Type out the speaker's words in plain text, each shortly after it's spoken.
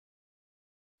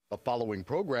The following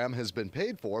program has been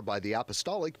paid for by the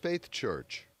Apostolic Faith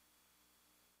Church.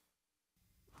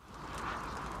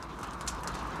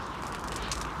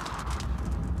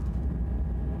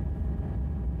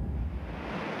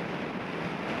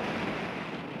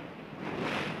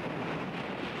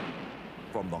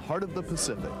 From the heart of the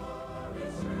Pacific,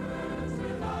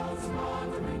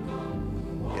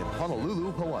 in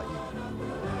Honolulu, Hawaii.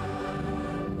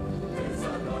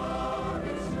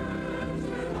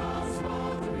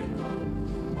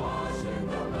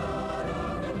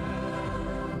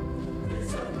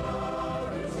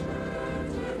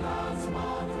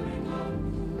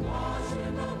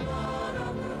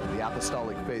 The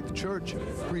Apostolic Faith Church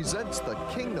presents the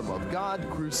Kingdom of God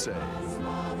Crusade.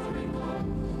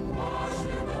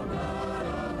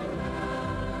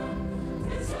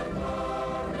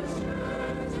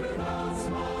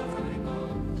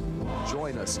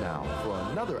 Join us now for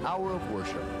another hour of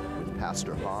worship with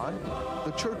Pastor Han,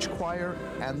 the church choir,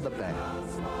 and the band.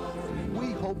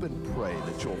 We hope and pray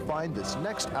that you'll find this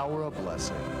next hour a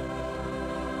blessing.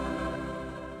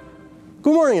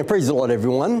 Good morning and praise the Lord,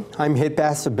 everyone. I'm Head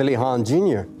Pastor Billy Han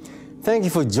Jr. Thank you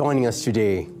for joining us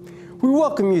today. We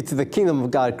welcome you to the Kingdom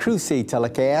of God Crusade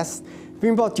telecast,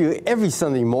 being brought to you every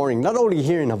Sunday morning, not only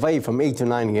here in Hawaii from 8 to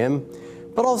 9 a.m.,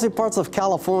 but also in parts of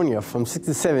California from 6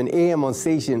 to 7 a.m. on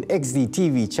station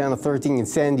XD-TV, Channel 13 in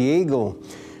San Diego,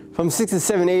 from 6 to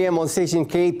 7 a.m. on station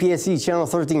KPSC, Channel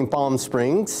 13 in Palm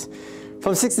Springs,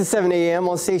 from 6 to 7 a.m.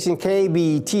 on station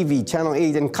KB-TV, Channel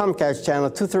 8 and Comcast Channel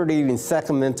 238 in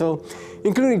Sacramento,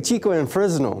 including Chico and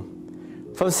Fresno.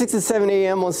 From 6 to 7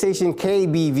 a.m. on station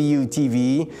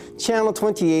KBVU-TV, Channel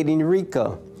 28 in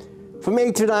Eureka. From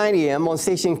 8 to 9 a.m. on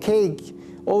station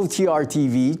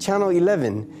KOTR-TV, Channel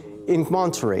 11 in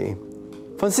Monterey.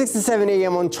 From 6 to 7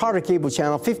 a.m. on Charter Cable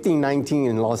Channel 1519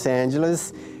 in Los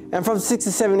Angeles. And from 6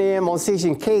 to 7 a.m. on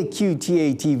station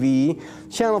KQTA-TV,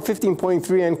 Channel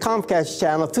 15.3 and Comcast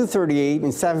Channel 238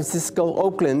 in San Francisco,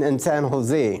 Oakland, and San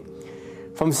Jose.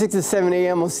 From 6 to 7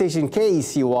 a.m. on station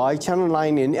KECY, Channel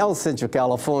 9 in El Centro,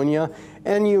 California,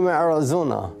 and Yuma,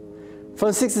 Arizona.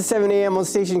 From 6 to 7 a.m. on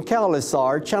station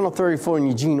KLSR, Channel 34 in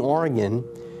Eugene, Oregon.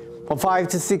 From 5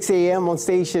 to 6 a.m. on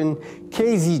station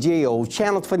KZJO,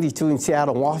 Channel 22 in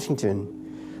Seattle, Washington.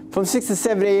 From 6 to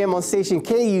 7 a.m. on station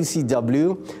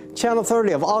KUCW, Channel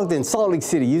 30 of Ogden, Salt Lake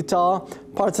City, Utah,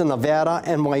 parts of Nevada,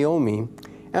 and Wyoming.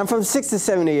 And from 6 to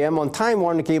 7 a.m. on Time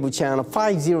Warner Cable Channel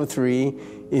 503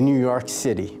 in New York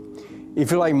City.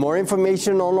 If you'd like more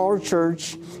information on our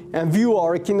church and view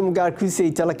our Kingdom of God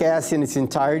Crusade telecast in its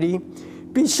entirety,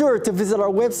 be sure to visit our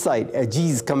website at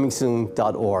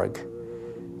JesusComingSoon.org.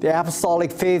 The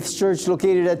Apostolic Faith Church,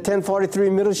 located at 1043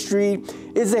 Middle Street,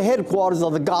 is the headquarters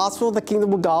of the gospel of the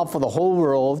Kingdom of God for the whole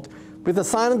world, with a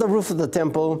sign on the roof of the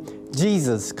temple,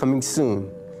 Jesus Coming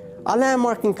Soon. A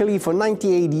landmark in Kalihi for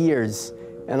 98 years,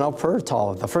 and our prayer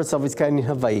hall, the first of its kind in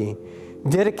Hawaii,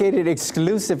 dedicated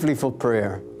exclusively for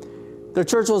prayer. The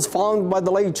church was founded by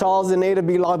the late Charles and Ada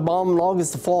B. Logbbaum on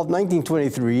August 4,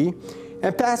 1923,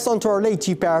 and passed on to our late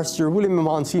Chief Pastor, William M.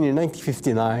 Monsignor, in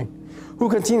 1959, who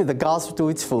continued the gospel to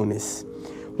its fullness.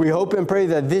 We hope and pray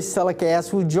that this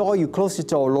telecast will draw you closer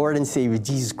to our Lord and Savior,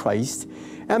 Jesus Christ,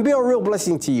 and be a real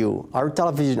blessing to you, our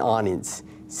television audience,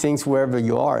 saints wherever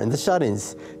you are, and the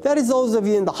shut-ins. That is those of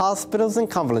you in the hospitals and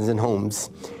convalescent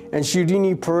homes. And should you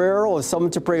need prayer or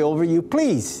someone to pray over you,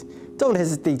 please don't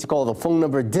hesitate to call the phone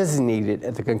number designated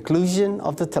at the conclusion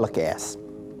of the telecast.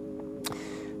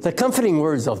 The comforting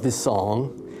words of this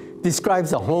song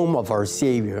describes the home of our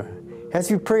Savior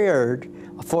as we prayed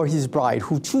for his bride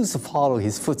who choose to follow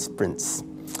his footprints,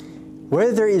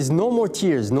 where there is no more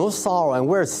tears, no sorrow, and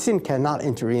where sin cannot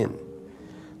enter in.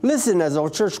 Listen as our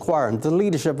church choir, under the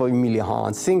leadership of Emilia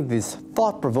Hahn, sing this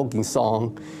thought-provoking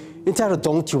song entitled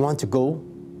Don't You Want to Go?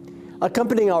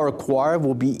 Accompanying our choir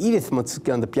will be Edith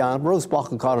Matsuki on the piano, Rose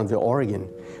Bakukar on the organ.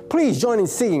 Please join in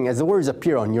singing as the words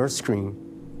appear on your screen.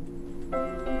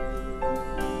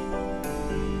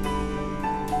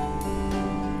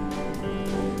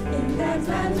 In that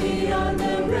land beyond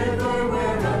the river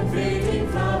where unfading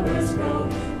flowers grow,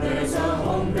 there's a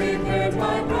home prepared,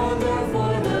 my brother,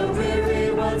 for the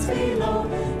weary ones below.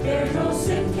 There no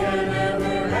sin can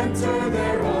ever enter,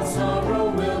 there all sorrow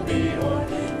will be o'er.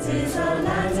 'Tis a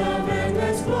land of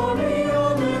endless glory,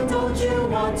 oh, and don't you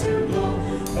want to go?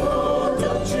 Oh,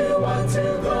 don't you want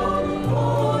to go?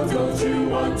 Oh, don't you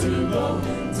want to go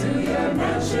to your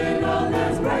mansion on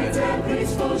that bright and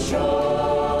peaceful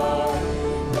shore?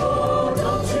 Oh,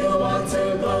 don't you want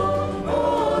to go?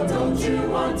 Oh, don't you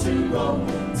want to go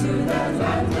to that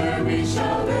land where we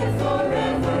shall live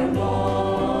forevermore?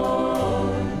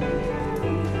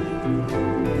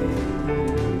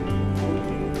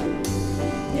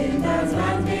 has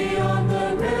land beyond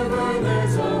the river,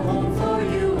 there's a home for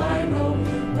you, I know.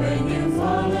 When you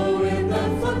follow in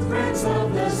the footprints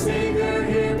of the Savior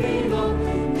here below,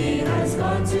 He has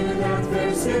gone to that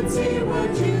fair city,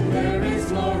 would you there His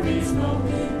glories know?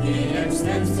 He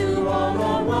extends to all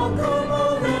a welcome,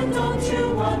 oh then don't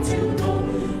you want to go?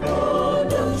 Oh,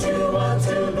 don't you want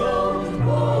to go?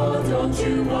 Oh, don't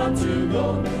you want to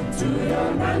go to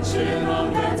your mansion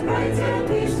on that bright and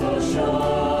peaceful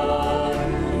shore?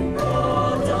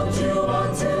 Oh, don't you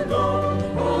want to go?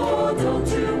 Oh, don't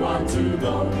you want to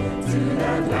go to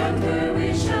that land where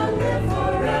we shall live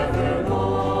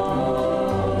forevermore?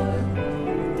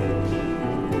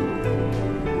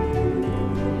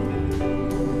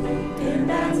 In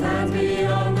that land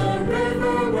beyond the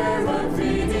river where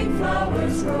unfading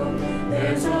flowers grow,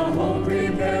 there's a home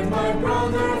prepared, my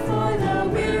brother, for the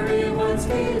weary ones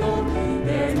below.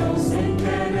 There no sin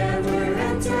can ever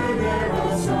enter, there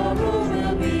all sorrow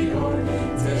will be o'er.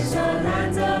 'Tis a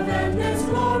land of endless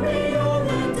glory, oh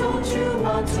then don't you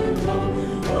want to go?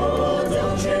 Oh,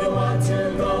 don't you want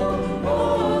to go?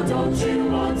 Oh, don't you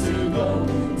want to go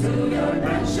to your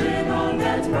mansion on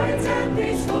that bright and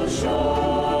peaceful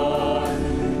shore?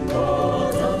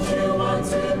 Oh, don't you want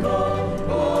to go?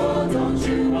 Oh, don't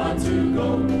you want to go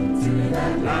to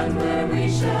that land where we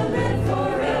shall live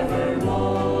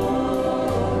forevermore?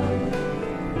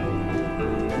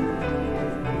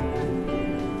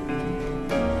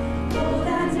 Oh,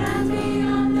 that land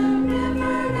beyond the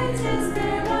river, it is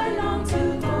there I long to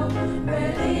go,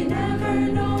 where they never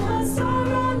know a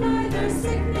sorrow, neither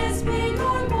sickness, pain,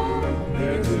 or woe.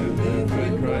 There to live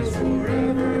with Christ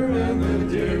forever, and the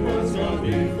dear ones gone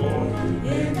before.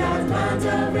 In that land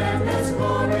of endless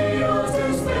glory, oh,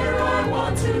 'tis where I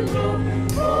want to go.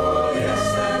 Oh, yes,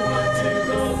 I want to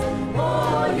go.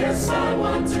 Oh, yes, I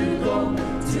want to go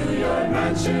to your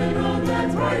mansion on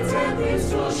that bright and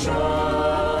peaceful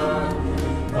shore.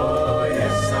 Oh,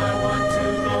 yes, I want to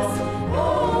go.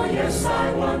 Oh, yes,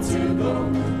 I want to go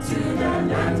to that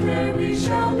land where we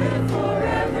shall live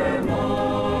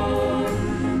forevermore.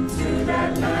 To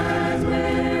that land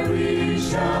where we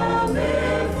shall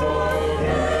live forevermore.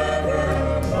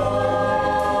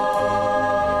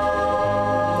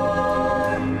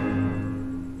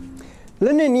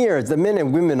 Lend an ear as the men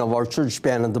and women of our church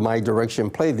band under my direction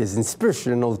play this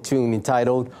inspirational tune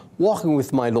entitled Walking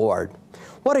with My Lord.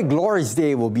 What a glorious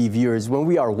day it will be, viewers, when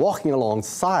we are walking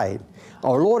alongside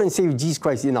our Lord and Savior Jesus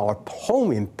Christ in our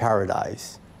home in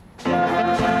paradise.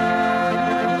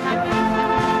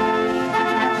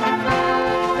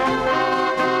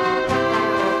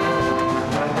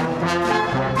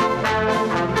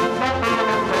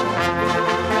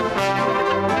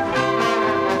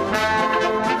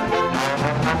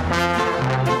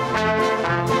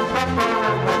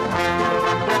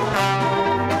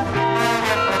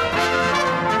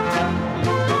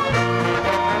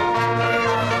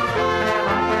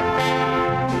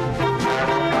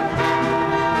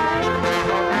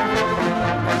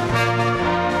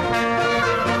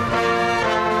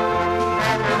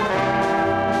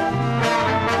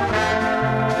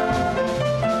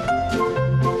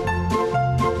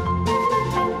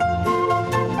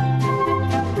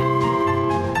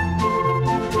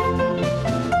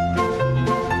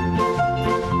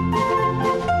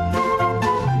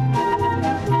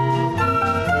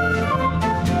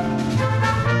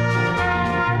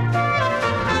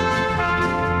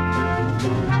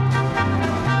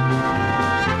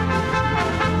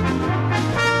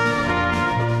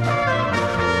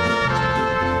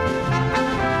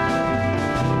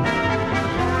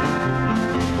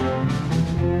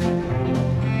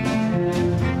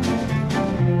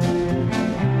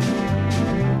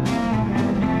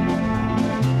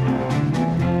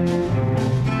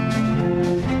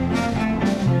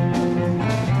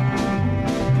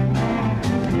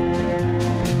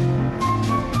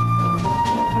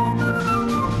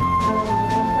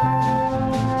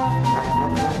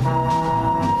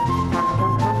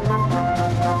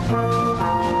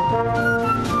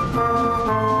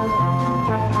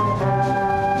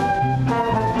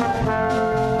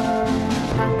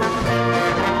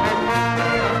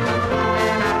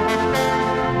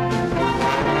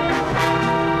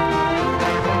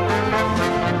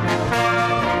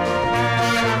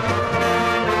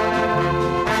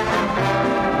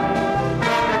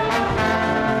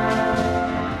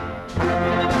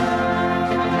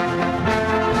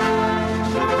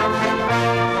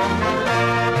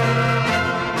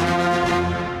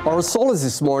 Our soloist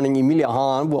this morning, Emilia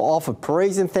Hahn, will offer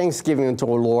praise and thanksgiving unto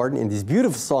our Lord in this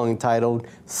beautiful song entitled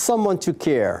Someone to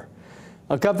Care.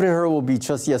 Accompanying her will be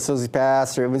Trustee Associate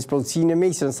Pastor Evans Pro Sr.,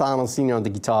 Mason Sano Sr. on the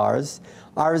guitars,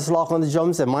 Iris Locke on the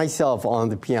drums, and myself on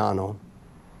the piano.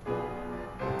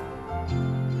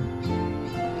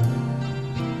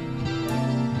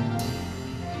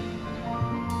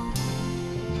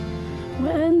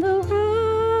 When the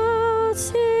road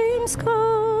seems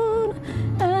cold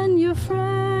and your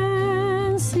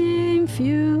friends seem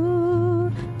few,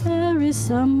 there is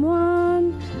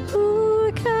someone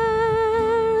who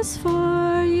cares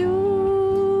for you.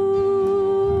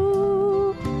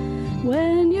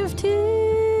 When you've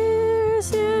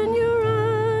tears in your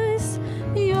eyes,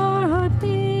 your heart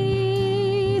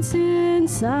beats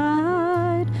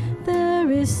inside, there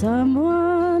is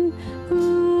someone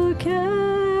who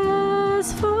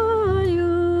cares for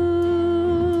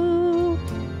you.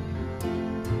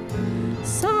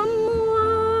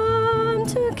 Someone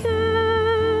to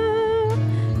care,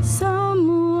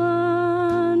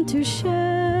 someone to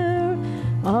share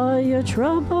all your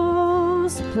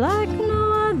troubles like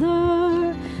no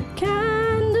other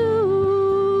can do.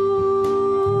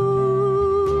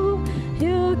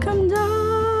 He'll come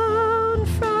down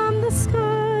from the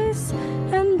skies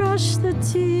and brush the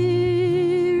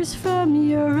tears from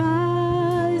your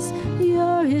eyes.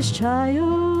 You're his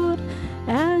child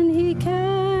and he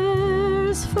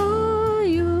cares for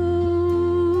you.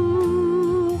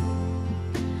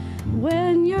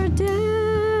 When your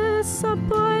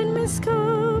disappointments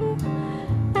come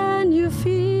and you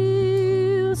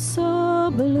feel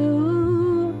so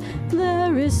blue,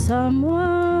 there is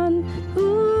someone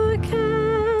who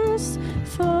cares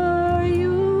for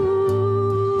you.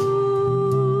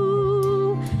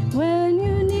 When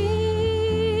you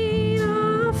need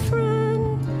a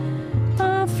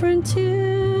friend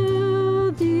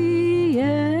till the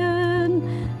end,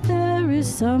 there is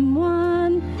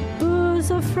someone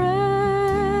who's a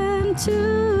friend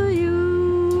to you.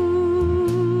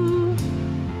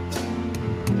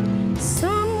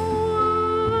 Someone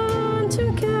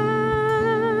to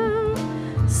care,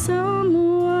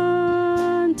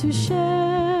 someone to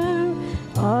share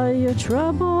all your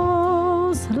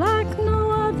troubles like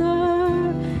no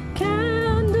other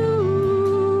can do.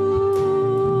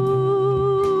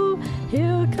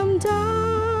 He'll come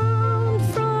down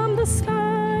from the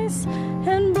skies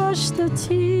and brush the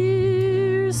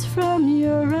tears from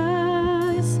your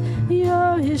eyes.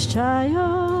 You're his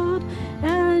child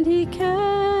and he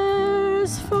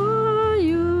cares for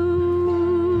you.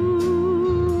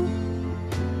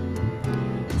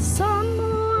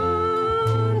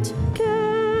 Someone to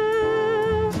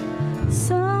care,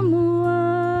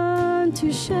 someone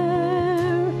to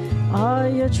share all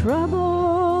your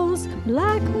troubles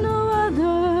like no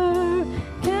other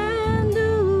can do.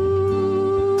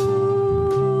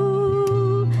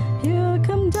 He'll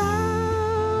come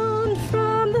down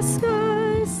from the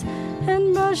skies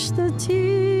and brush the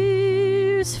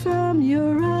tears from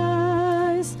your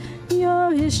eyes.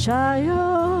 You're his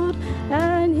child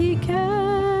and he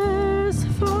cares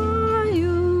for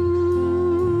you.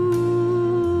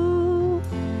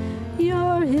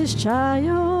 You're his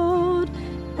child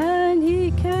and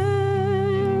he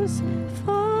cares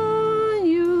for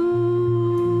you.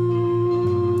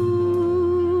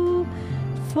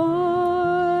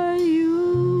 For you.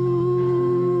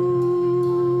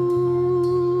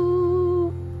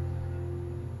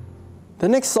 The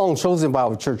next song chosen by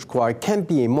our church choir can't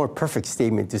be a more perfect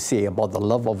statement to say about the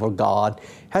love of our God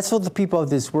has for the people of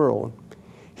this world.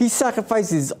 He sacrificed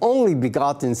his only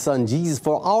begotten Son, Jesus,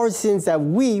 for our sins that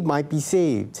we might be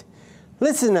saved.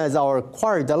 Listen as our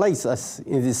choir delights us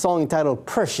in this song entitled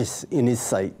Precious in His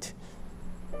Sight.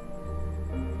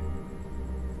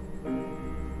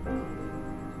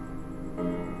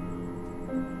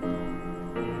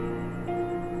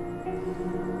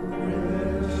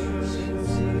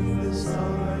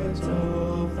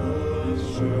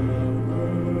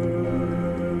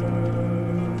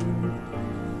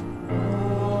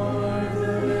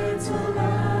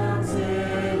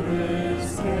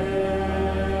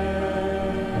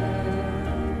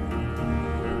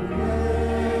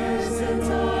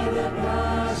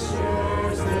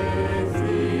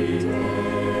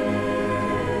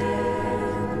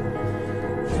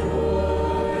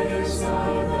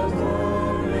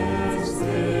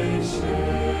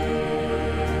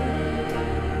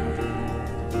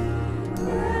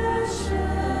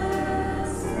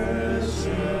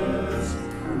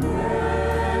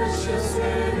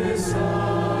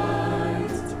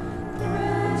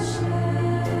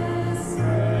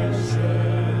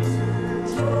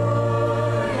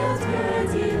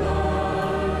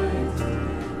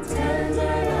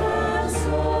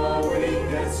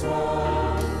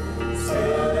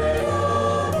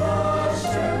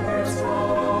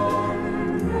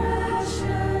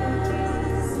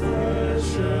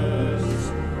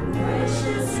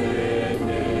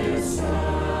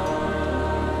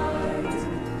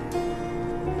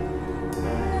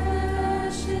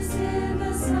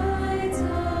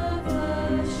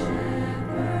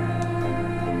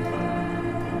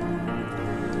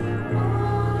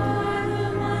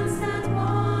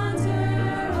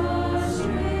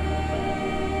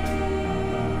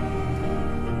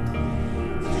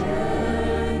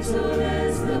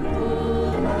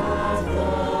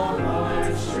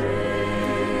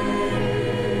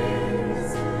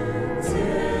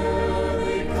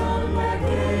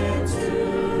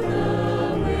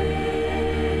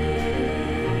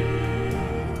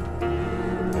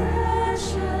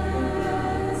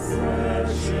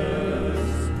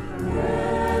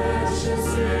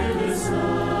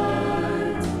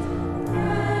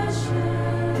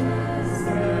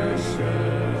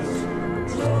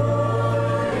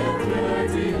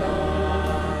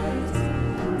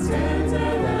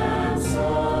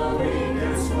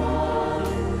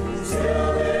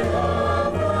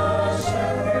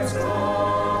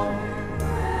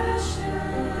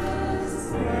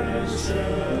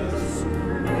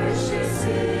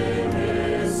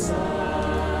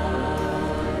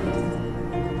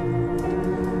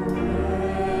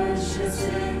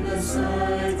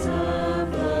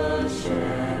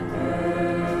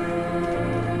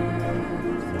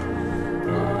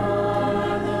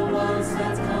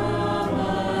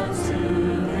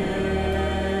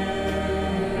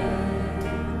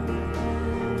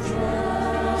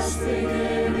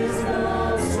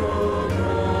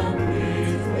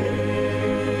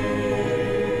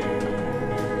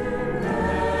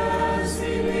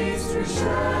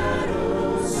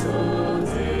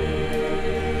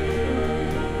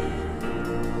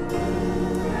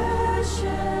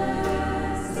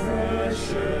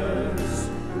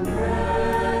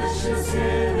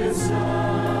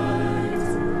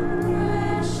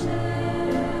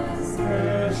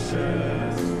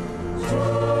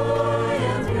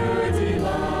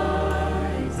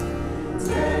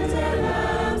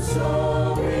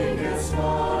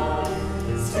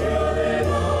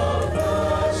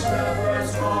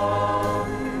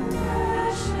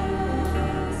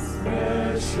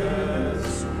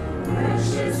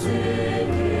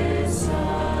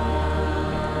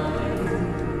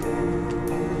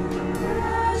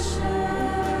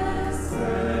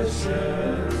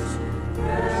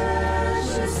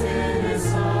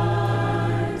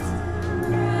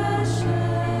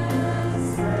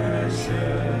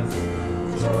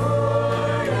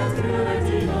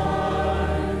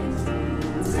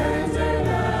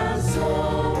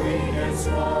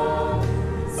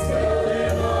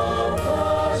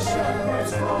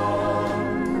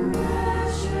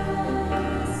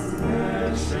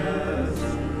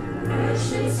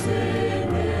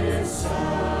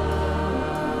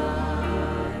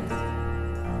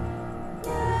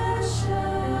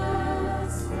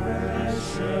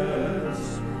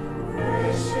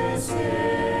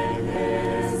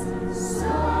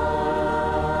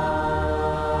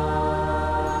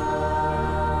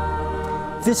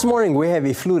 This morning we have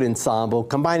a flute ensemble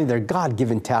combining their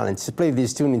God-given talents to play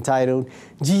this tune entitled,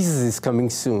 Jesus is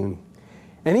Coming Soon.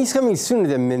 And He's coming sooner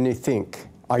than many think.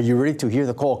 Are you ready to hear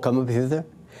the call come up hither?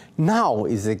 Now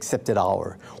is the accepted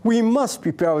hour. We must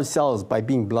prepare ourselves by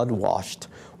being blood-washed,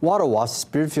 water-washed,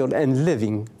 spirit-filled, and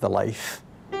living the life.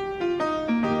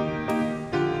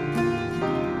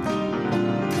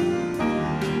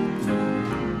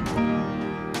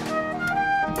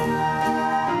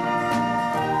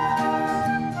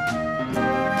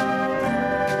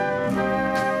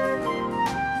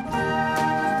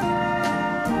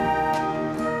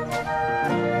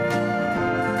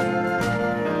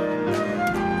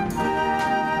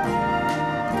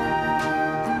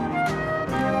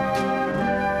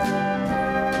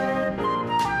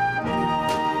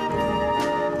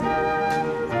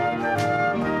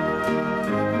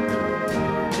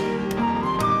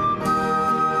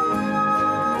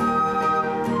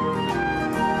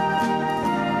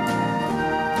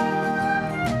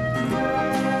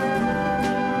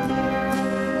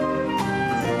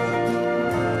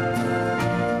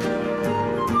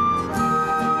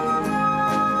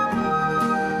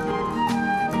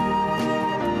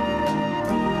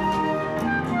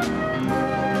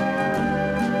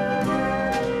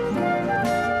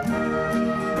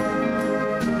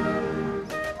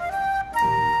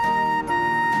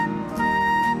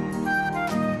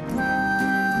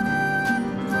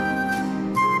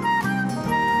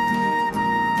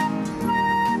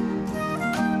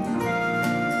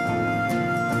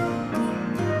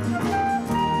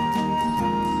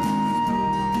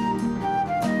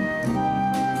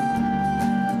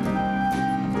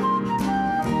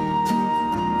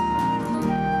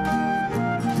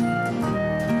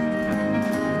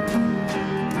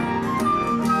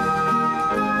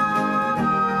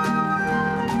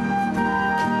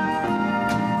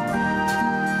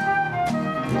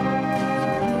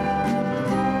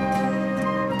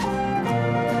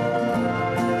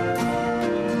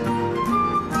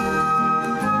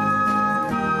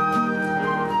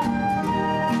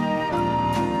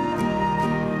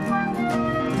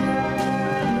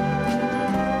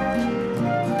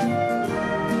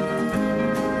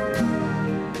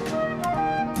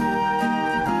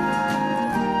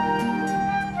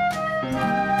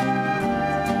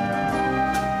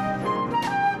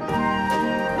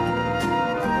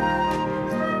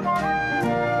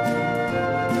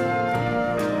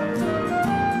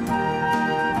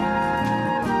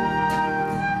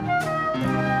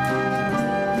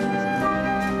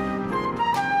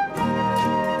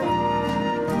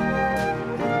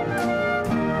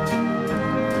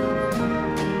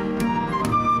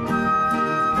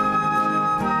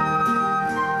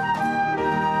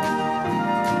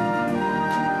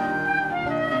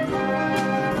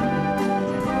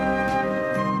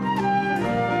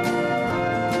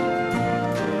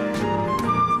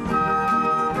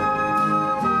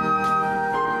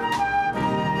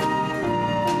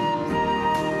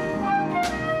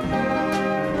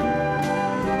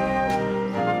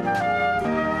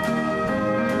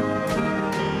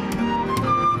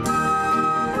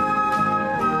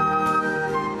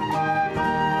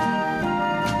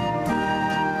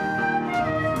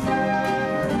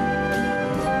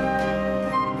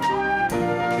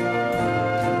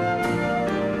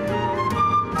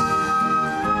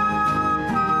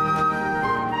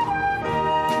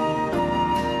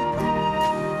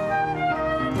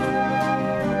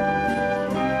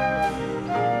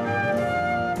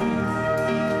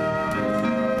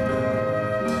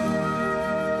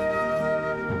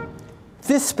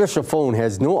 This special phone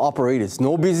has no operators,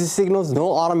 no busy signals, no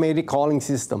automated calling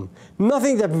system,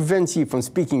 nothing that prevents you from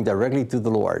speaking directly to the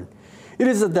Lord. It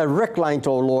is a direct line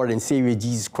to our Lord and Savior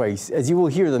Jesus Christ, as you will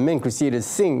hear the Men Crusaders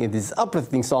sing in this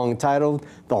uplifting song entitled,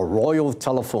 The Royal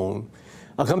Telephone.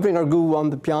 Accompanying our guru on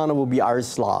the piano will be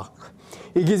Iris Locke.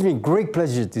 It gives me great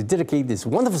pleasure to dedicate this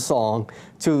wonderful song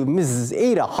to Mrs.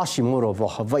 Ada Hashimoto of the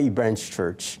Hawaii Branch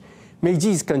Church. May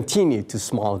Jesus continue to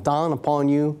smile down upon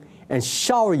you and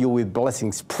shower you with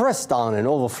blessings pressed down and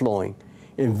overflowing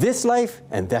in this life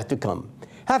and that to come.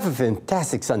 Have a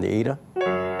fantastic Sunday, Ada.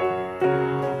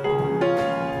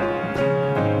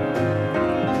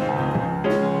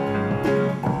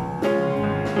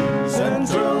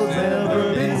 Central's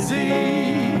never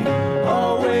busy,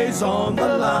 always on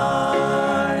the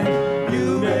line.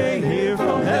 You may hear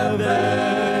from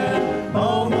heaven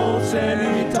almost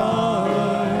any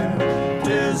time.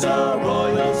 'Tis a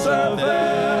royal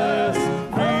service,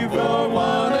 free for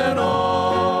one and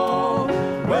all.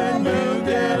 When you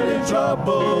get in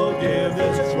trouble, give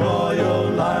this royal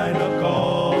line a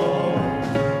call.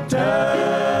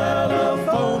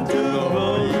 Telephone to the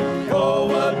royal, oh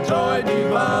what joy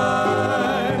divine.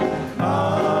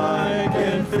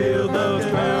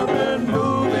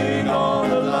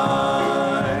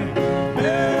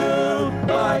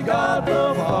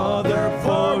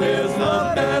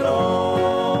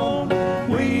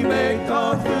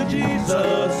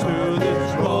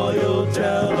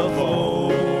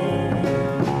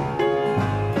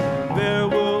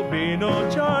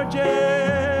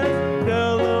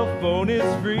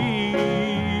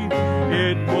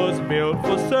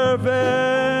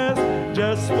 service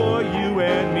just for you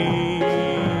and me.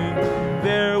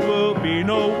 There will be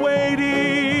no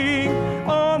waiting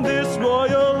on this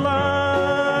royal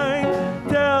line.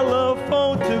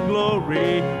 Telephone to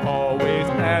glory always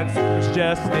answers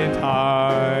just in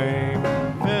time.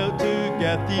 Fail to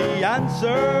get the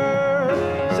answer,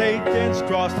 Satan's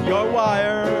crossed your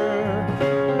wire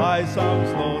by some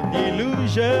slow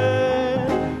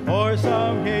delusion or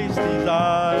some hasty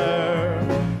desire.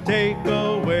 Take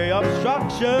away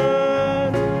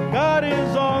obstruction, God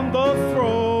is on the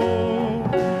throne,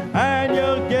 and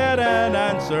you'll get an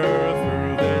answer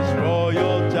through this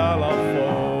royal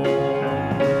telephone.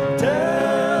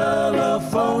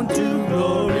 Telephone to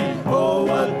glory, oh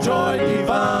what joy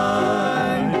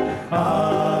divine.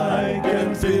 I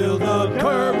can feel the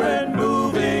current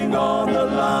moving on the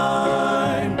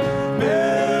line,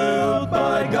 built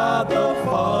by God the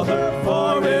Father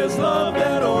for his love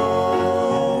and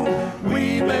own.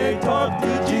 We may talk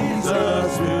to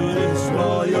Jesus through this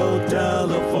royal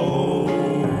telephone.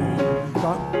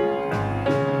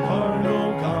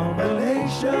 Carnal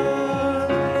combination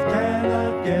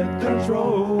cannot get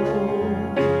control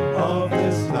of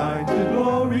this line to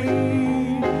glory,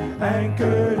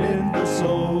 anchored in the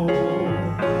soul.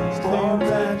 Storms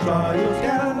and trials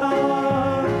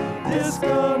cannot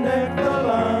disconnect the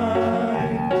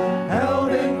line,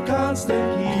 held in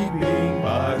constant keeping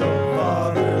by the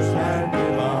Father's hand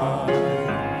divine.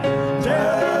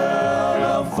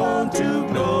 Telephone to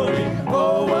glory,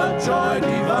 oh what joy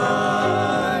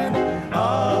divine.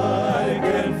 I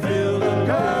can feel the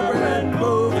current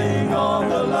moving on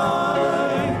the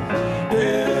line,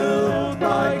 built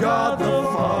by God the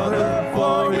Father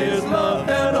for his love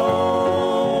and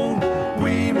own.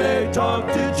 We may talk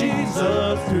to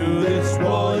Jesus through this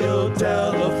royal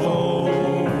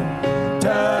telephone.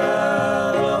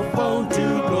 Telephone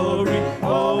to glory,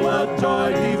 oh what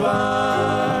joy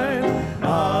divine.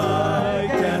 I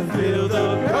can feel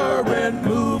the current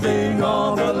moving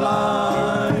on the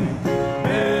line,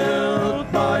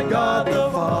 built by God the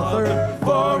Father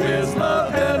for his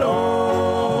love and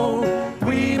own.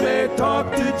 We may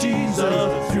talk to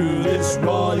Jesus through this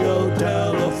royal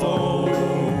telephone.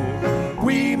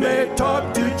 We may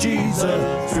talk to Jesus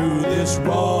through this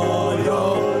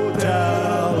royal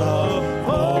telephone.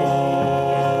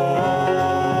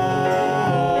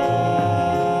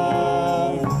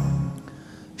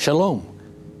 Shalom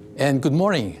and good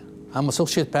morning. I'm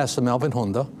Associate Pastor Melvin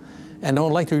Honda, and I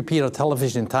would like to repeat our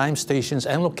television time, stations,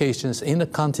 and locations in the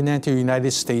continental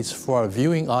United States for our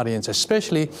viewing audience,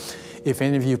 especially if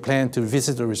any of you plan to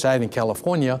visit or reside in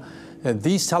California.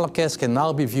 These telecasts can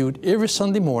now be viewed every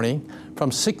Sunday morning from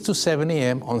 6 to 7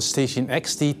 a.m. on station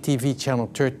XD TV Channel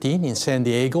 13 in San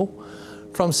Diego,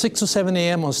 from 6 to 7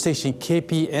 a.m. on station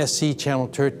KPSC Channel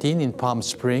 13 in Palm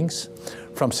Springs,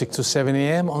 from 6 to 7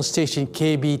 a.m. on station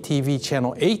KBTV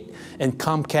Channel 8 and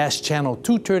Comcast Channel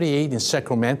 238 in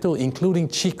Sacramento, including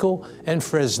Chico and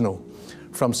Fresno,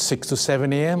 from 6 to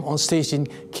 7 a.m. on station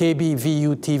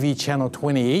KBVU TV Channel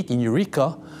 28 in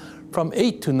Eureka, from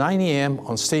 8 to 9 a.m.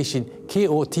 on station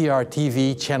KOTR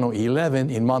TV Channel 11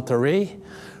 in Monterey,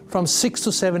 from 6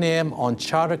 to 7 a.m. on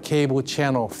Charter Cable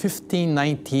Channel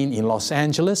 1519 in Los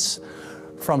Angeles,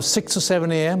 from 6 to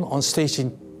 7 a.m. on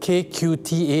station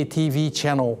KQTA TV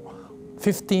Channel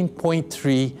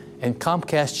 15.3 and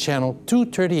Comcast Channel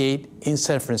 238 in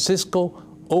San Francisco,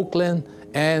 Oakland,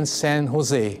 and San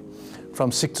Jose,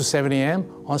 from 6 to 7 a.m.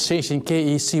 on station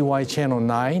KECY Channel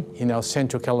 9 in El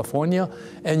Centro, California,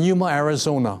 and Yuma,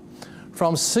 Arizona,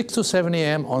 from 6 to 7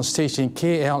 a.m. on station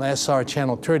KLSR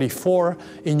Channel 34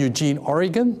 in Eugene,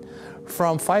 Oregon,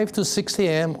 from 5 to 6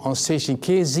 a.m. on station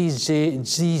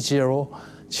KZZ0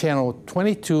 Channel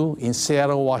 22 in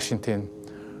Seattle, Washington,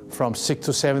 from 6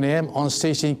 to 7 a.m. on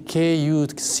station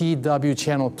KUCW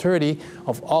Channel 30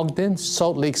 of Ogden,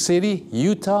 Salt Lake City,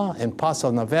 Utah, and parts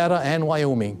of Nevada and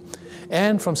Wyoming,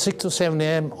 and from 6 to 7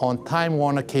 a.m. on Time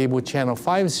Warner Cable Channel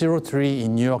 503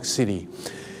 in New York City.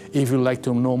 If you'd like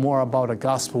to know more about our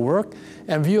gospel work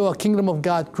and view our Kingdom of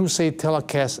God Crusade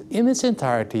telecast in its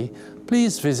entirety,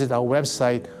 please visit our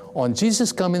website on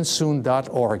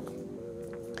JesusComingSoon.org.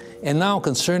 And now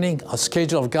concerning our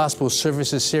schedule of gospel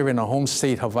services here in our home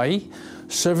state, Hawaii,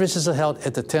 services are held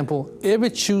at the temple every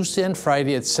Tuesday and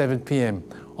Friday at 7 p.m.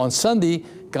 On Sunday,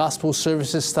 gospel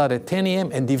services start at 10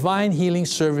 a.m. and divine healing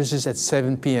services at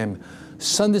 7 p.m.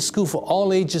 Sunday school for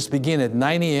all ages begin at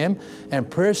 9 a.m. and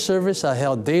prayer service are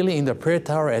held daily in the prayer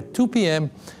tower at 2 p.m.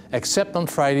 except on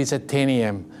Fridays at 10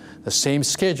 a.m. The same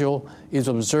schedule is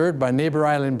observed by Neighbor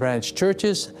Island branch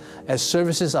churches as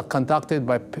services are conducted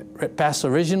by Pastor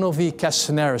Reginald V.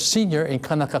 Castanera Sr. in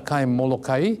Kanakakai,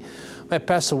 Molokai, by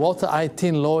Pastor Walter I.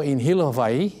 Tinlo in Hilo,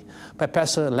 Hawaii, by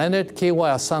Pastor Leonard K.Y.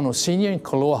 Asano Sr. in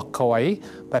Koloa, Kauai,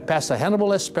 by Pastor Hannibal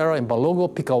Espera in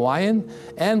Balogo, Pikawayan,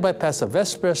 and by Pastor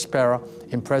Vesper Espera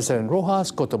in President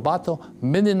Rojas, Cotabato,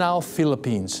 Mindanao,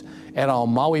 Philippines. At our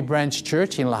Maui branch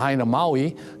church in Lahaina,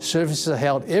 Maui, services are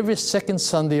held every second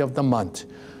Sunday of the month.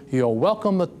 You are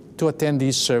welcome to attend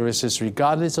these services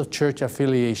regardless of church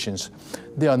affiliations.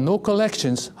 There are no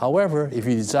collections. However, if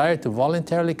you desire to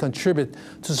voluntarily contribute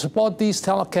to support these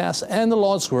telecasts and the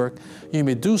Lord's work, you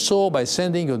may do so by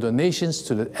sending your donations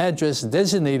to the address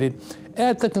designated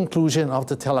at the conclusion of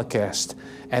the telecast.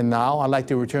 And now I'd like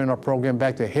to return our program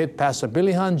back to Head Pastor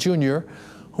Billy Hahn Jr.,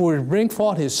 who will bring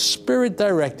forth his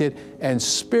Spirit-directed and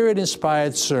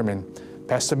Spirit-inspired sermon.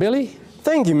 Pastor Billy?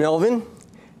 Thank you, Melvin.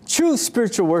 True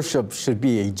spiritual worship should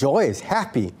be a joyous,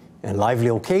 happy, and lively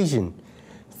occasion.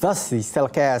 Thus, these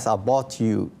telecasts are brought to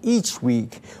you each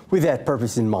week with that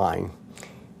purpose in mind.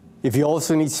 If you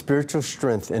also need spiritual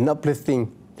strength and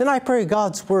uplifting, then I pray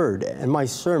God's Word and my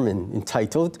sermon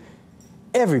entitled,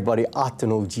 Everybody Ought to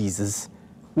Know Jesus,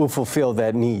 will fulfill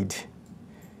that need.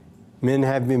 Men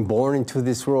have been born into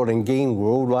this world and gained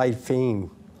worldwide fame.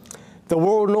 The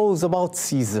world knows about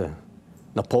Caesar,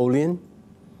 Napoleon,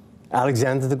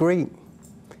 Alexander the Great.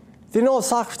 They know of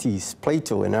Socrates,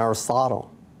 Plato, and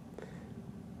Aristotle.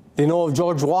 They know of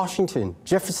George Washington,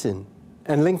 Jefferson,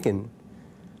 and Lincoln.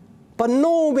 But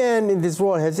no man in this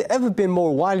world has ever been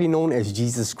more widely known as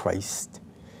Jesus Christ.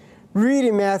 Read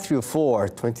in Matthew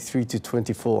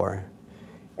 4:23-24.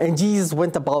 And Jesus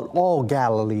went about all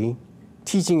Galilee,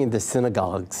 teaching in the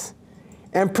synagogues,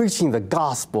 and preaching the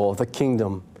gospel of the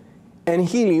kingdom, and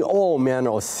healing all manner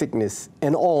of sickness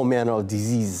and all manner of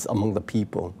diseases among the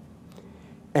people.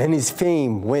 And his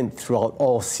fame went throughout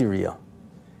all Syria.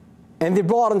 And they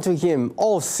brought unto him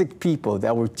all sick people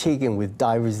that were taken with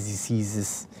divers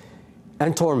diseases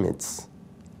and torments,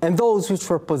 and those which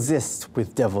were possessed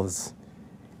with devils,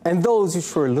 and those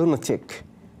which were lunatic,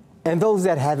 and those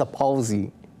that had the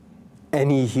palsy,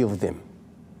 and he healed them.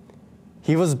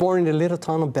 He was born in the little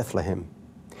town of Bethlehem.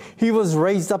 He was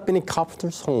raised up in a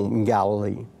carpenter's home in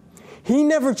Galilee. He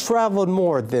never traveled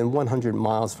more than 100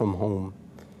 miles from home.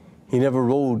 He never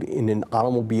rode in an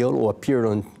automobile or appeared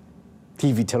on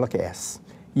TV telecasts.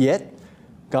 Yet,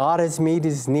 God has made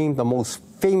his name the most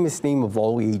famous name of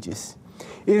all ages.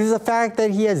 It is a fact that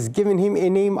he has given him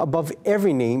a name above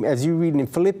every name, as you read in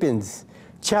Philippians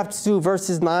chapter 2,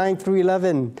 verses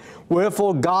 9-11.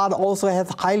 Wherefore God also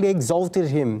hath highly exalted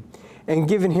him, and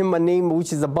given him a name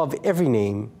which is above every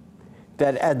name,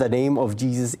 that at the name of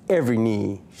Jesus every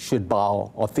knee should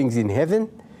bow, of things in heaven,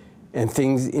 and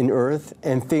things in earth,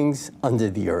 and things under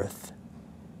the earth.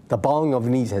 The bowing of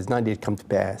knees has not yet come to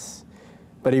pass,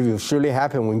 but it will surely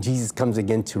happen when Jesus comes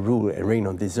again to rule and reign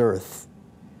on this earth.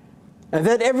 And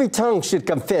that every tongue should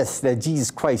confess that Jesus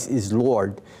Christ is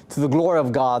Lord, to the glory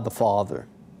of God the Father.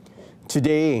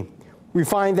 Today, we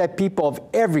find that people of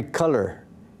every color,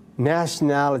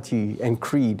 nationality, and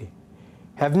creed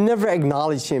have never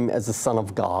acknowledged him as the Son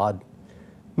of God,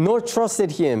 nor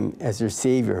trusted him as their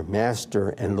Savior,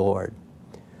 Master, and Lord.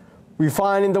 We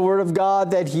find in the Word of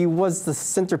God that he was the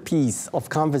centerpiece of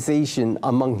conversation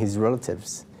among his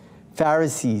relatives,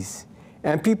 Pharisees,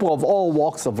 and people of all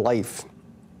walks of life.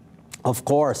 Of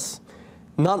course,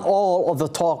 not all of the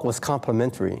talk was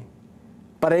complimentary,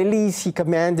 but at least he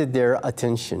commanded their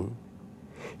attention.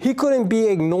 He couldn't be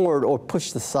ignored or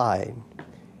pushed aside.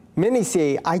 Many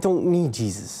say, I don't need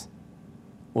Jesus.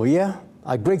 Well, yeah,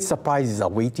 a great surprise is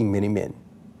awaiting many men.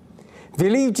 They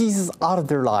leave Jesus out of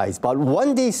their lives, but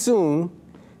one day soon,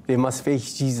 they must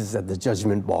face Jesus at the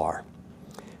judgment bar.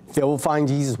 They will find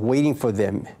Jesus waiting for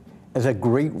them at a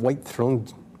great white throne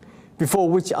before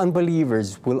which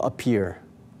unbelievers will appear.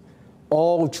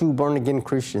 All true born-again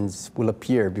Christians will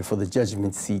appear before the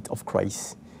judgment seat of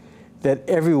Christ, that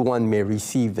everyone may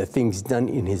receive the things done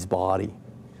in his body,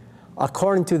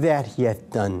 according to that he hath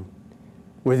done,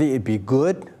 whether it be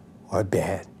good or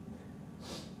bad.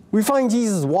 We find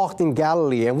Jesus walked in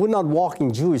Galilee and would not walk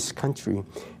in Jewish country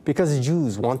because the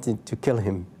Jews wanted to kill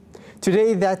him.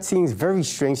 Today, that seems very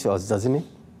strange to us, doesn't it?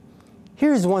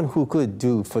 Here's one who could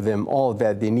do for them all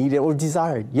that they needed or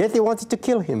desired, yet they wanted to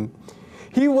kill him.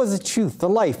 He was the truth, the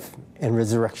life, and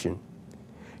resurrection.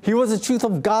 He was the truth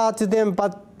of God to them,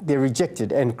 but they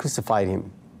rejected and crucified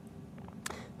him.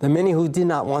 The many who did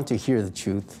not want to hear the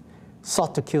truth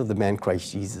sought to kill the man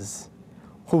Christ Jesus,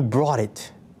 who brought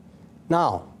it.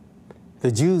 Now,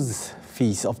 the Jews'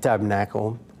 feast of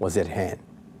tabernacle was at hand.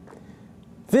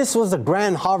 This was the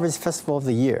grand harvest festival of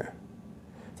the year,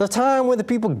 the time when the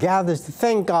people gathered to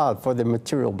thank God for their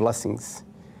material blessings.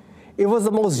 It was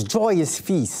the most joyous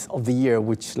feast of the year,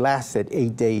 which lasted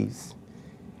 8 days.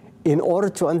 In order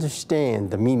to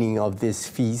understand the meaning of this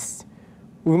feast,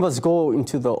 we must go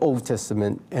into the Old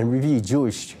Testament and review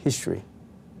Jewish history.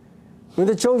 When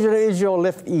the children of Israel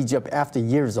left Egypt after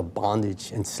years of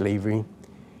bondage and slavery,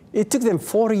 it took them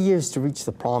 40 years to reach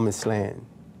the Promised Land.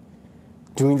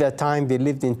 During that time, they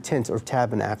lived in tents or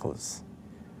tabernacles.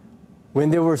 When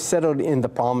they were settled in the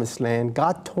Promised Land,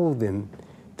 God told them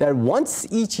that once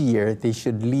each year they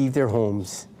should leave their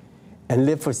homes and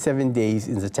live for 7 days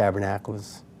in the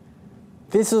tabernacles.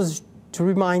 This was to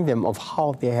remind them of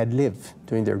how they had lived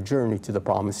during their journey to the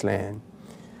Promised Land.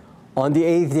 On the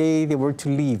 8th day, they were to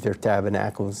leave their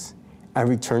tabernacles and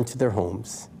return to their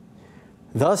homes.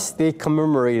 Thus, they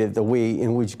commemorated the way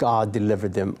in which God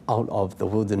delivered them out of the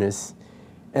wilderness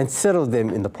and settled them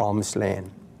in the Promised Land.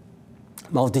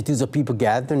 Multitudes of people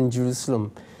gathered in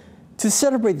Jerusalem to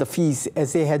celebrate the feast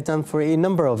as they had done for a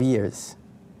number of years.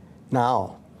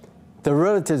 Now, the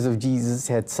relatives of Jesus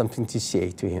had something to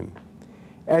say to him.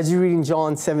 As you read in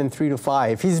John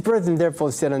 7:3-5, his brethren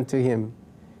therefore said unto him,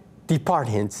 Depart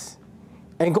hence,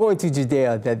 and go into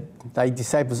Judea, that thy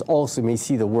disciples also may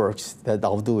see the works that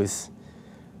thou doest.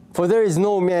 For there is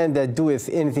no man that doeth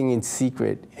anything in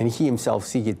secret, and he himself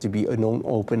seeketh to be known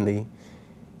openly.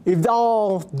 If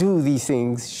thou do these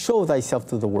things, show thyself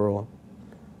to the world.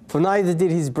 For neither did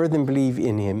his brethren believe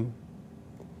in him.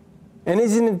 And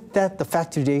isn't that the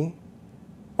fact today?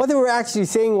 What they were actually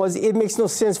saying was, it makes no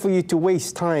sense for you to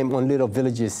waste time on little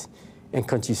villages and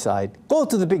countryside. Go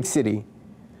to the big city.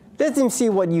 Let them see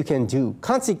what you can do.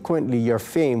 Consequently, your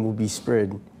fame will be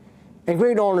spread, and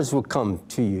great honors will come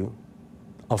to you.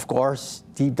 Of course,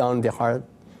 deep down in their heart,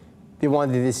 they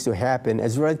wanted this to happen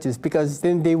as relatives, because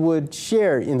then they would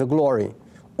share in the glory,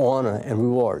 honor, and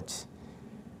rewards.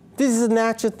 This is a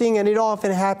natural thing, and it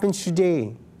often happens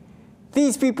today.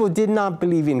 These people did not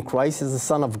believe in Christ as the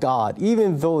Son of God,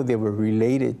 even though they were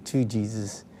related to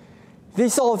Jesus. They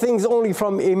saw things only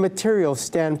from a material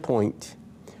standpoint.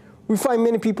 We find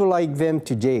many people like them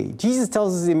today. Jesus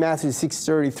tells us in Matthew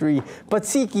 6:33, But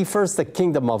seek ye first the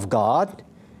kingdom of God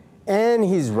and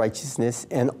his righteousness,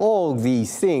 and all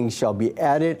these things shall be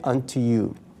added unto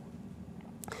you.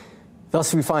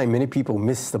 Thus we find many people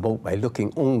miss the boat by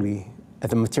looking only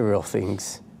at the material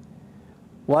things.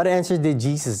 What answer did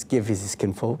Jesus give his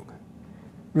kinfolk?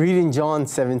 Read in John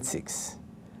 7:6,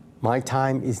 My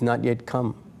time is not yet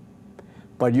come,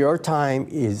 but your time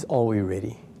is always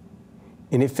ready.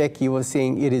 In effect, he was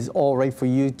saying, it is all right for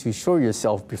you to show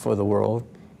yourself before the world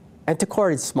and to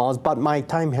court its smiles, but my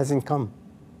time hasn't come.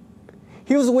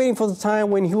 He was waiting for the time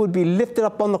when he would be lifted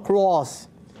up on the cross.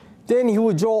 Then he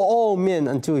would draw all men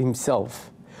unto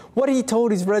himself. What he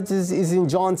told his brothers is in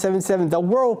John 7:7, The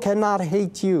world cannot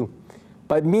hate you,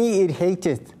 but me it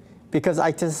hateth, because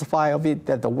I testify of it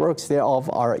that the works thereof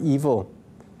are evil.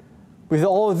 With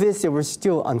all this, they were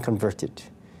still unconverted.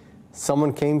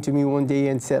 Someone came to me one day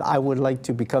and said, I would like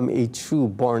to become a true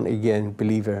born-again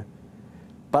believer,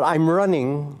 but I'm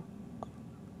running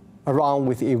around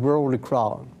with a worldly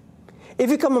crowd. If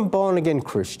you become a born-again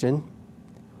Christian,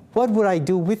 what would I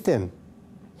do with them?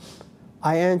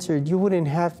 I answered, you wouldn't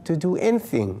have to do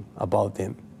anything about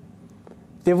them.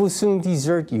 They will soon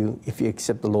desert you if you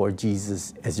accept the Lord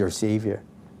Jesus as your Savior.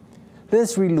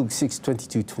 Let's read Luke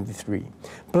 6:22-23.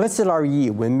 Blessed are ye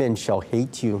when men shall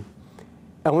hate you,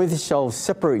 and when they shall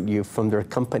separate you from their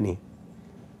company,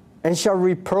 and shall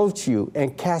reproach you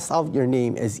and cast out your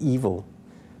name as evil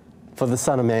for the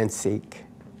Son of Man's sake.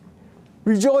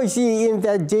 Rejoice ye in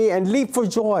that day, and leap for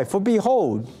joy, for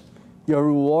behold, your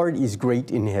reward is great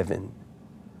in heaven.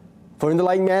 For in the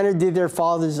like manner did their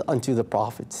fathers unto the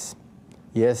prophets.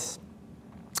 Yes,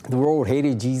 the world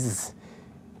hated Jesus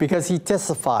because he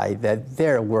testified that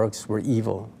their works were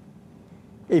evil.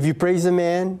 If you praise a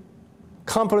man,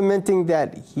 complimenting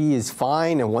that he is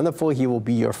fine and wonderful, he will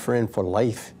be your friend for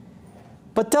life.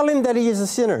 But tell him that he is a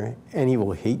sinner, and he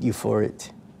will hate you for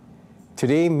it.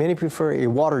 Today, many prefer a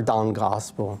watered-down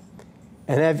gospel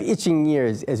and have itching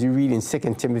ears, as we read in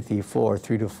 2 Timothy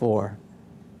 4:3-4.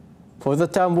 For the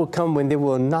time will come when they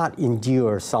will not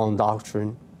endure sound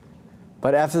doctrine,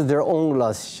 but after their own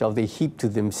lusts shall they heap to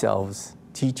themselves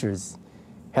teachers,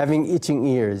 having itching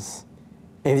ears,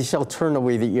 and they shall turn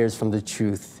away the ears from the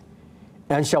truth,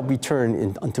 and shall be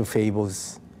turned unto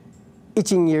fables.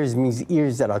 Itching ears means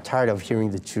ears that are tired of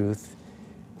hearing the truth.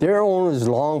 Their owners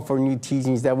long for new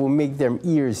teachings that will make their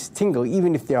ears tingle,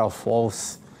 even if they are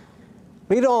false.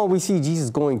 Later on, we see Jesus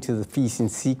going to the feast in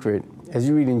secret, as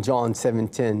you read in John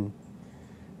 7:10.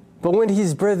 But when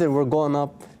his brethren were gone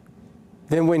up,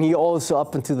 then went he also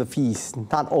up unto the feast,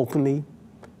 not openly,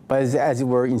 but as it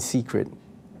were in secret.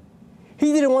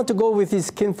 He didn't want to go with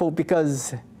his kinfolk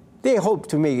because they hoped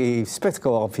to make a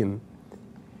spectacle of him.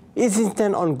 His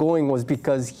intent on going was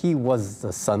because he was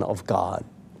the Son of God.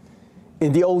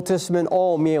 In the Old Testament,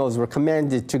 all males were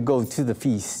commanded to go to the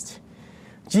feast.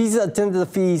 Jesus attended the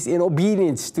feast in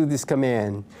obedience to this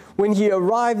command. When he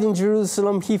arrived in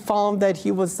Jerusalem, he found that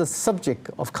he was the subject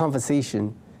of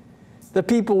conversation. The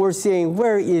people were saying,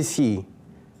 "Where is he?"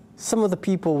 Some of the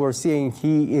people were saying,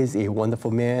 "He is a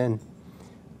wonderful man."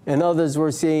 And others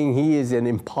were saying, "He is an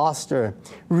impostor."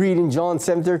 Read in John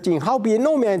 7:13, "Howbeit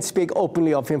no man spake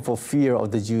openly of him for fear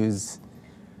of the Jews."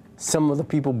 Some of the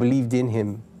people believed in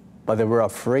him, but they were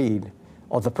afraid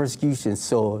of the persecution,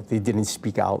 so they didn't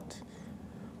speak out.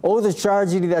 Oh, the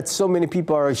tragedy that so many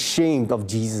people are ashamed of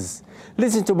Jesus.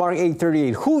 Listen to Mark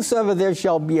 8:38. "Whosoever there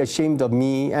shall be ashamed of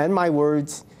me and my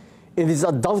words in this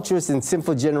adulterous and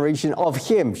sinful generation, of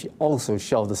him also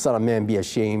shall the Son of Man be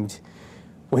ashamed,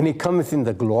 when he cometh in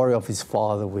the glory of his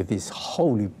Father with his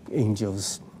holy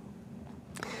angels."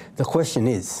 The question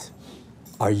is,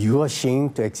 are you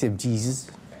ashamed to accept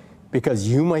Jesus because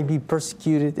you might be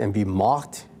persecuted and be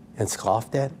mocked and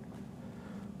scoffed at?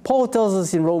 Paul tells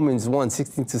us in Romans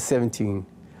 1:16-17,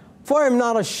 "For I am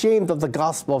not ashamed of the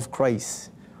gospel of Christ,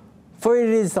 for it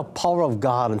is the power of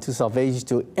God unto salvation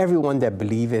to everyone that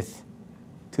believeth,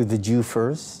 to the Jew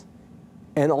first,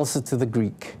 and also to the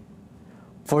Greek.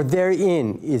 For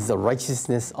therein is the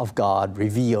righteousness of God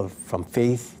revealed from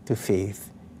faith to faith.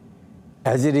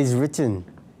 As it is written,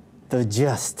 the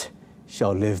just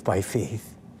shall live by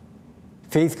faith.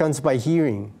 Faith comes by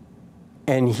hearing,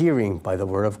 and hearing by the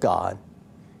word of God,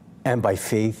 and by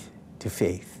faith to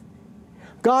faith."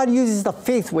 God uses the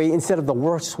faith way instead of the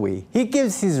works way. He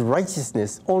gives his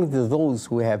righteousness only to those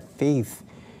who have faith,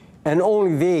 and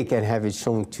only they can have it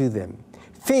shown to them.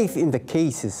 Faith in the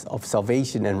cases of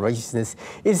salvation and righteousness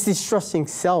is distrusting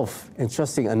self and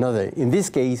trusting another, in this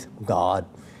case, God.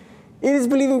 It is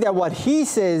believing that what he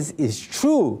says is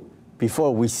true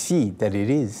before we see that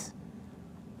it is.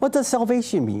 What does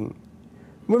salvation mean?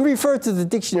 When we refer to the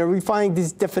dictionary, we find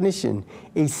this definition: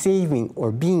 a saving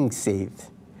or being saved,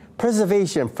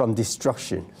 preservation from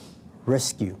destruction,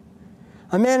 rescue.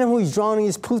 A man who is drowning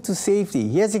is put to safety.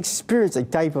 He has experienced a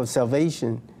type of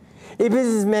salvation. A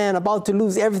businessman about to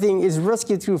lose everything is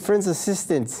rescued through friends'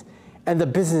 assistance, and the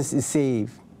business is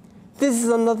saved. This is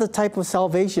another type of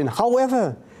salvation.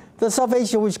 However, the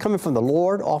salvation which cometh from the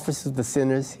Lord offers to the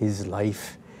sinners his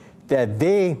life, that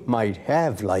they might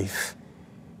have life.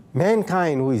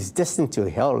 Mankind who is destined to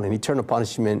hell and eternal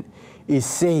punishment is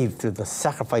saved through the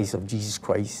sacrifice of Jesus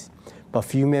Christ, but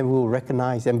few men will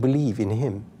recognize and believe in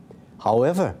him.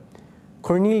 However,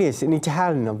 Cornelius, an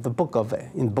Italian in the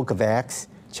book of Acts,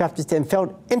 chapter 10,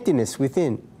 felt emptiness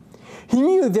within. He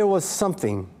knew there was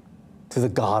something to the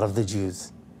God of the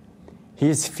Jews.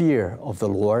 His fear of the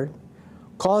Lord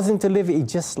caused him to live a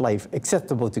just life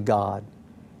acceptable to God,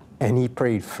 and he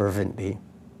prayed fervently.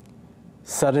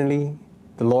 Suddenly,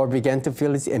 the Lord began to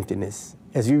feel his emptiness,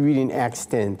 as we read in Acts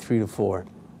 10, 3-4.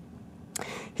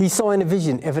 He saw in a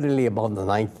vision, evidently about the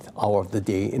 9th hour of the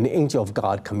day, an angel of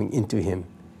God coming into him,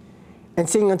 and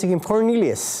saying unto him,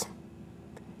 "Cornelius."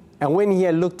 And when he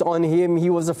had looked on him, he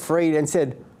was afraid and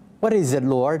said, "What is it,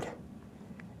 Lord?"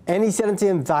 And he said unto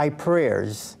him, "Thy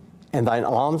prayers and thine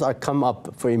alms are come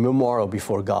up for a memorial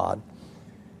before God."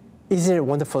 Isn't it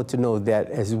wonderful to know that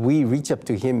as we reach up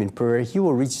to him in prayer, he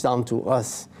will reach down to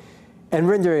us and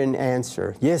render an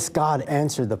answer? Yes, God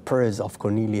answered the prayers of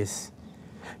Cornelius.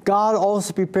 God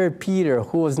also prepared Peter,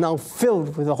 who was now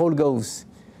filled with the Holy Ghost,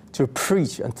 to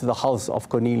preach unto the house of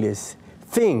Cornelius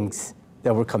things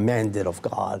that were commanded of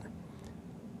God.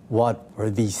 What were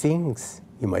these things,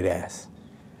 you might ask?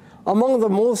 Among the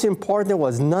most important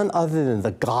was none other than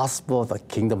the gospel of the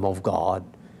kingdom of God.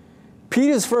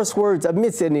 Peter's first words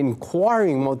amidst an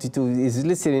inquiring multitude is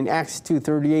listed in Acts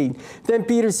 2:38. Then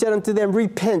Peter said unto them,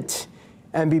 "Repent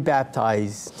and be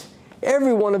baptized,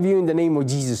 every one of you, in the name of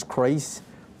Jesus Christ,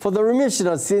 for the remission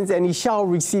of sins, and ye shall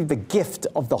receive the gift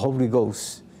of the Holy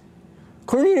Ghost."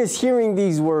 Cornelius, hearing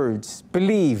these words,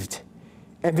 believed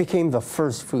and became the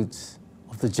first fruits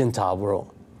of the Gentile world.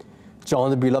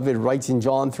 John the Beloved writes in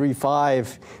John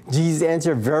 3:5, Jesus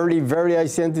answered, "Verily, verily, I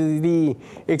say unto thee,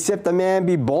 except a man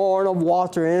be born of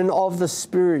water and of the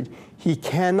Spirit, he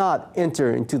cannot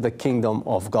enter into the kingdom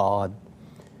of God."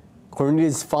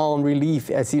 Cornelius found relief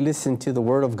as he listened to the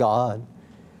word of God.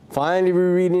 Finally, we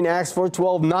read in Acts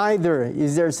 4:12, "Neither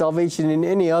is there salvation in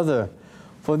any other,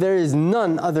 for there is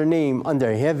none other name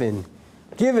under heaven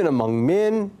given among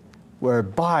men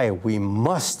whereby we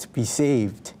must be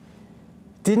saved.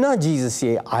 Did not Jesus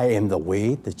say, I am the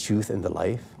way, the truth, and the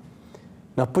life?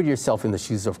 Now put yourself in the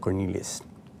shoes of Cornelius,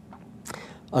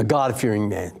 a God-fearing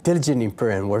man, diligent in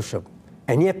prayer and worship,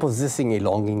 and yet possessing a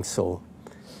longing soul.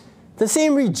 The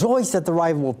same rejoiced at the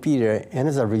arrival of Peter, and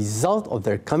as a result of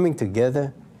their coming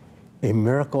together, a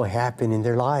miracle happened in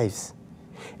their lives.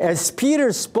 As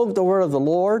Peter spoke the word of the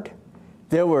Lord,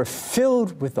 they were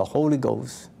filled with the Holy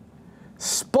Ghost,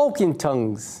 spoke in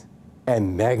tongues,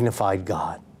 and magnified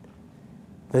God.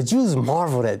 The Jews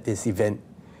marveled at this event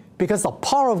because the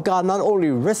power of God not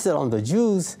only rested on the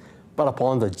Jews, but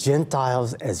upon the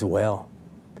Gentiles as well.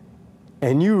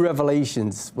 And new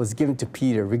revelations was given to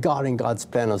Peter regarding God's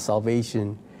plan of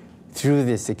salvation through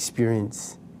this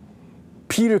experience.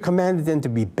 Peter commanded them to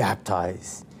be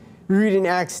baptized. We read in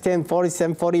Acts 10,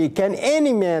 47, 48, can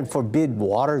any man forbid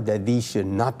water that these should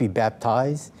not be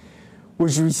baptized,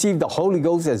 which received the Holy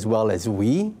Ghost as well as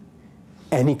we?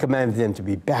 And he commanded them to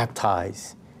be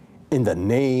baptized in the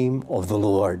name of the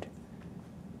Lord.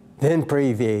 Then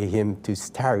prayed they him to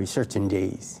tarry certain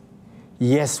days.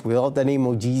 Yes, without the name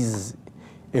of Jesus,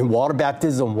 in water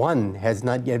baptism, one has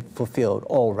not yet fulfilled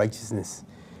all righteousness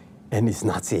and is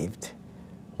not saved.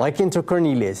 Like unto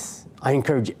Cornelius, I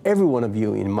encourage every one of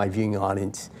you in my viewing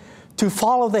audience to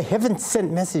follow the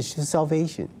heaven-sent message to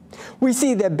salvation. We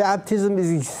see that baptism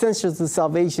is essential to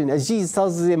salvation. As Jesus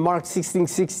tells us in Mark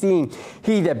 16:16,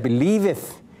 he that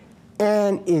believeth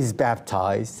and is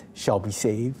baptized shall be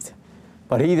saved,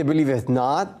 but he that believeth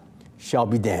not shall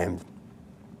be damned.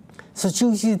 So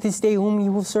choose you this day whom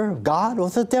you will serve, God or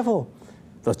the devil.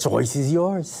 The choice is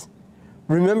yours.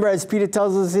 Remember, as Peter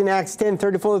tells us in Acts 10,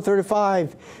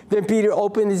 34-35, then Peter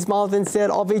opened his mouth and said,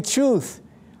 of a truth,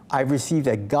 I perceive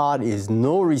that God is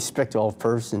no respecter of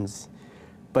persons,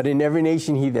 but in every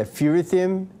nation he that feareth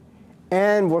him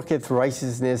and worketh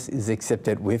righteousness is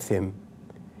accepted with him.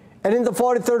 And in the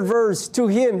 43rd verse, to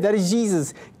him, that is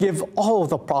Jesus, give all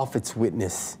the prophets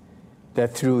witness,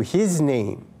 that through his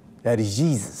name, that is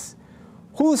Jesus,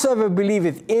 whosoever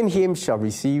believeth in him shall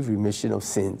receive remission of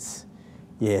sins.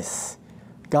 Yes,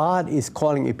 God is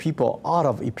calling a people out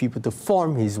of a people to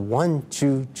form his one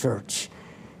true church.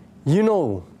 You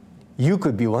know, you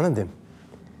could be one of them.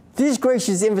 This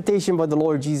gracious invitation by the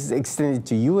Lord Jesus extended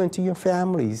to you and to your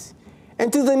families,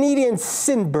 and to the needy and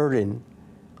sin burden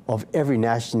of every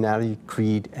nationality,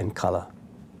 creed, and color.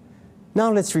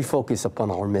 Now let's refocus upon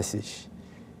our message.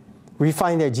 We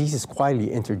find that Jesus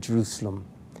quietly entered Jerusalem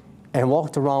and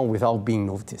walked around without being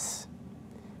noticed.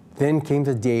 Then came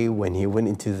the day when he went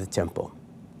into the temple,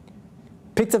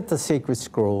 picked up the sacred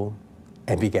scroll,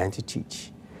 and began to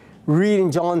teach. Read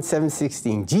in John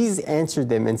 7:16, Jesus answered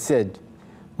them and said,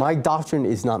 my doctrine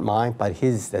is not mine, but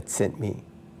his that sent me.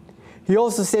 He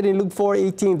also said in Luke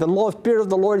 4:18, the Spirit of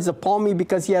the Lord is upon me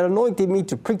because he had anointed me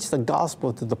to preach the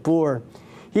gospel to the poor.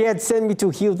 He had sent me to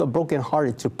heal the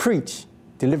brokenhearted, to preach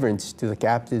deliverance to the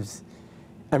captives,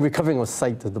 and recovering of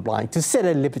sight to the blind, to set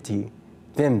at liberty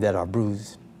them that are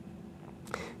bruised.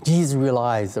 Jesus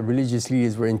realized the religious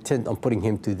leaders were intent on putting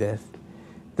him to death.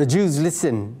 The Jews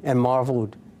listened and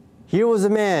marveled. Here was a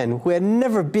man who had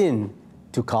never been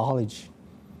to college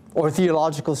or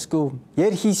theological school,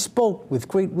 yet he spoke with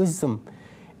great wisdom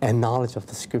and knowledge of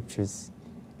the scriptures,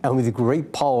 and with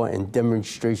great power and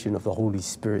demonstration of the Holy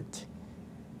Spirit.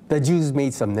 The Jews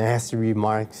made some nasty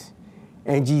remarks,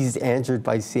 and Jesus answered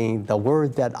by saying, the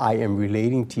word that I am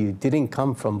relating to you didn't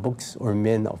come from books or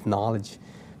men of knowledge,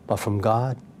 but from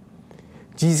God.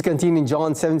 Jesus continued in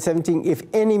John 7:17, if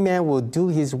any man will do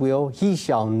his will, he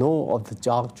shall know of the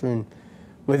doctrine,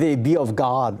 whether it be of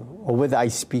God or whether I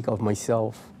speak of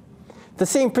myself. The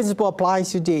same principle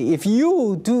applies today. If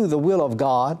you do the will of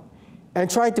God and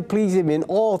try to please him in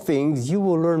all things, you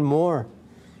will learn more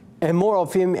and more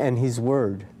of him and his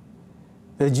word.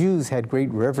 The Jews had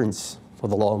great reverence for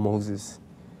the law of Moses.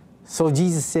 So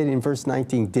Jesus said in verse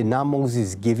 19, did not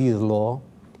Moses give you the law,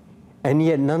 and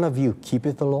yet none of you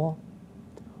keepeth the law?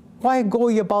 Why go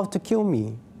ye about to kill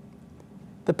me?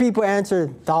 The people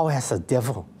answered, thou hast a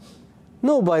devil.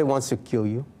 Nobody wants to kill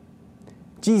you.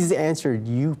 Jesus answered,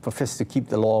 you profess to keep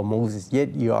the law of Moses,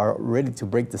 yet you are ready to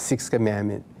break the sixth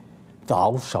commandment.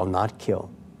 Thou shalt not kill.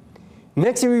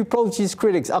 Next he reproached his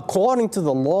critics. According to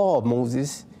the law of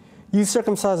Moses, you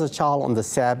circumcise a child on the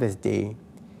Sabbath day,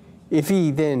 if he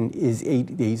then is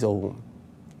 8 days old.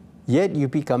 Yet you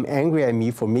become angry at me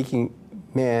for making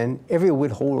man every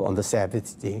whit whole on the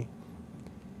Sabbath day.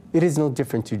 It is no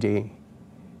different today.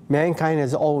 Mankind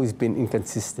has always been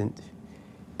inconsistent.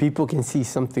 People can see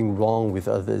something wrong with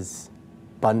others,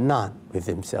 but not with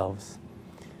themselves.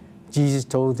 Jesus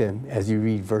told them, as you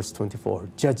read verse 24,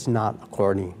 judge not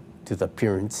according to the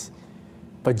appearance,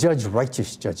 but judge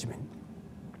righteous judgment.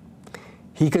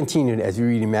 He continued, as we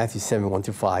read in Matthew 7,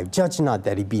 1-5, judge not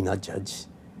that he be not judged.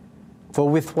 For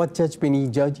with what judgment ye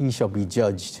judge, ye shall be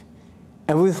judged.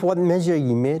 And with what measure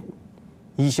ye mete,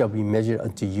 ye shall be measured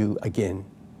unto you again.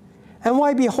 And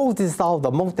why beholdest thou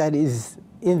the mote that is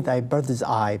in thy brother's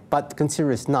eye, but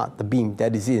considerest not the beam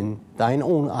that is in thine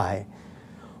own eye?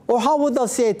 Or how wilt thou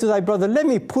say to thy brother, let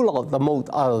me pull out the mote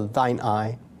out of thine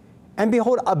eye, and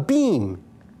behold, a beam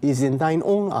is in thine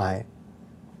own eye?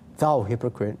 Thou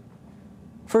hypocrite,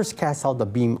 first cast out the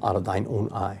beam out of thine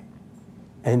own eye,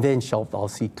 and then shalt thou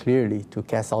see clearly to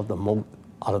cast out the mote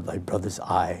out of thy brother's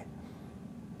eye.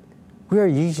 We are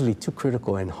usually too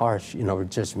critical and harsh in our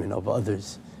judgment of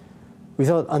others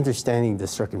without understanding the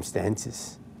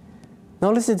circumstances.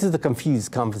 Now listen to the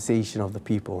confused conversation of the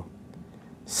people.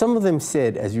 Some of them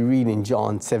said, as we read in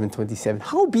John 7:27,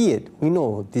 howbeit we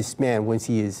know this man whence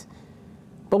he is.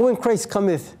 But when Christ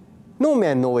cometh, no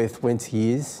man knoweth whence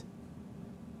he is.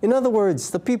 In other words,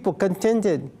 the people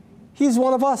contended, he is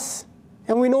one of us,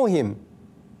 and we know him.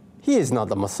 He is not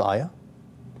the Messiah.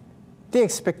 They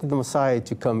expected the Messiah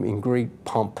to come in great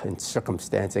pomp and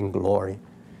circumstance and glory,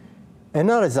 and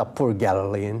not as a poor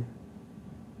Galilean.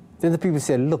 Then the people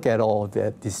said, look at all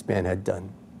that this man had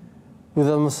done. Will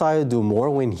the Messiah do more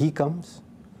when he comes?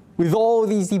 With all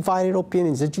these divided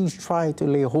opinions, the Jews tried to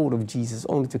lay hold of Jesus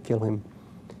only to kill him.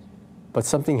 But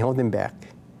something held him back.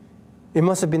 It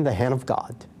must have been the hand of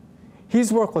God.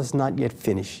 His work was not yet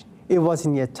finished. It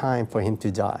wasn't yet time for him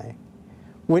to die.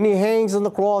 When he hangs on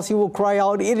the cross, he will cry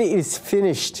out, it is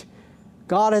finished.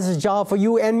 God has a job for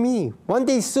you and me. One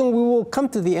day soon we will come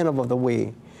to the end of the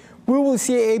way. We will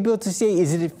be able to say,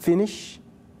 is it finished?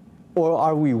 Or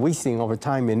are we wasting our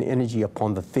time and energy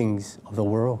upon the things of the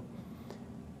world?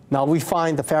 Now we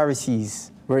find the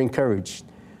Pharisees were encouraged.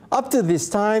 Up to this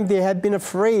time, they had been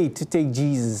afraid to take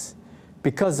Jesus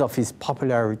because of his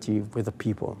popularity with the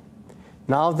people.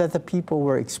 Now that the people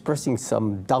were expressing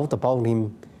some doubt about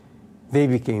him, they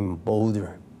became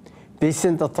bolder. They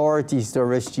sent authorities to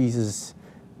arrest Jesus,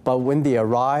 but when they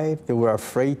arrived, they were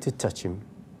afraid to touch him.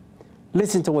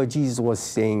 Listen to what Jesus was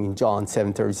saying in John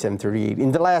 7:37-38.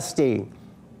 In the last day,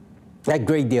 that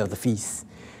great day of the feast,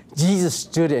 Jesus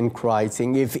stood and cried,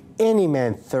 saying, if any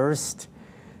man thirst,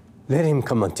 let him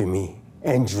come unto me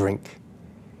and drink.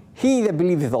 He that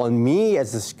believeth on me,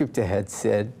 as the scripture had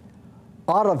said,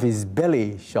 out of his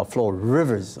belly shall flow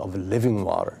rivers of living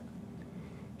water.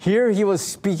 Here he was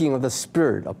speaking of the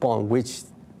Spirit upon which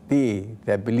they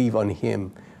that believe on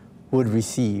him would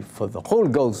receive, for the Holy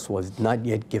Ghost was not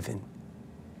yet given,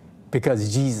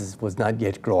 because Jesus was not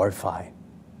yet glorified.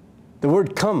 The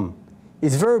word come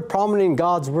is very prominent in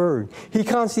God's word. He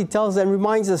constantly tells and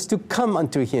reminds us to come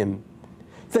unto him.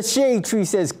 The shade tree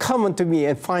says, come unto me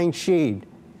and find shade.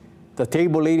 The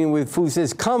table laden with food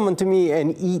says, come unto me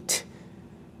and eat.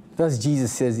 Thus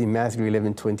Jesus says in Matthew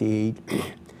 11:28,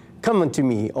 come unto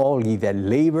me, all ye that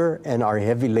labor and are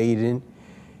heavy laden,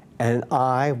 and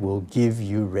I will give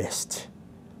you rest.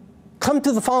 Come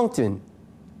to the fountain,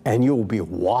 and you will be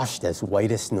washed as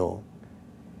white as snow.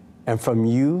 And from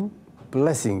you,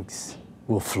 blessings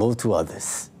will flow to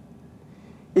others.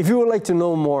 If you would like to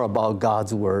know more about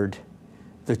God's Word,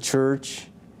 the church,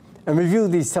 and review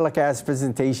these telecast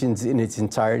presentations in its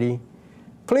entirety,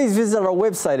 please visit our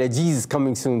website at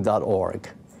JesusComingSoon.org.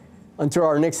 Until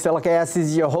our next telecast, this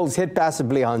is your host, Head Pastor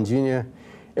Billy Hahn Jr.,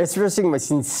 expressing my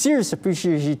sincerest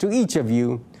appreciation to each of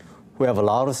you who have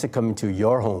allowed us to come into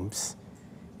your homes.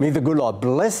 May the good Lord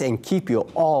bless and keep you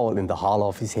all in the hollow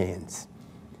of his hands.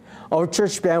 Our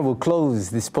church band will close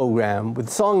this program with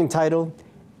a song entitled,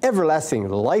 Everlasting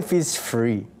Life is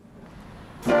Free.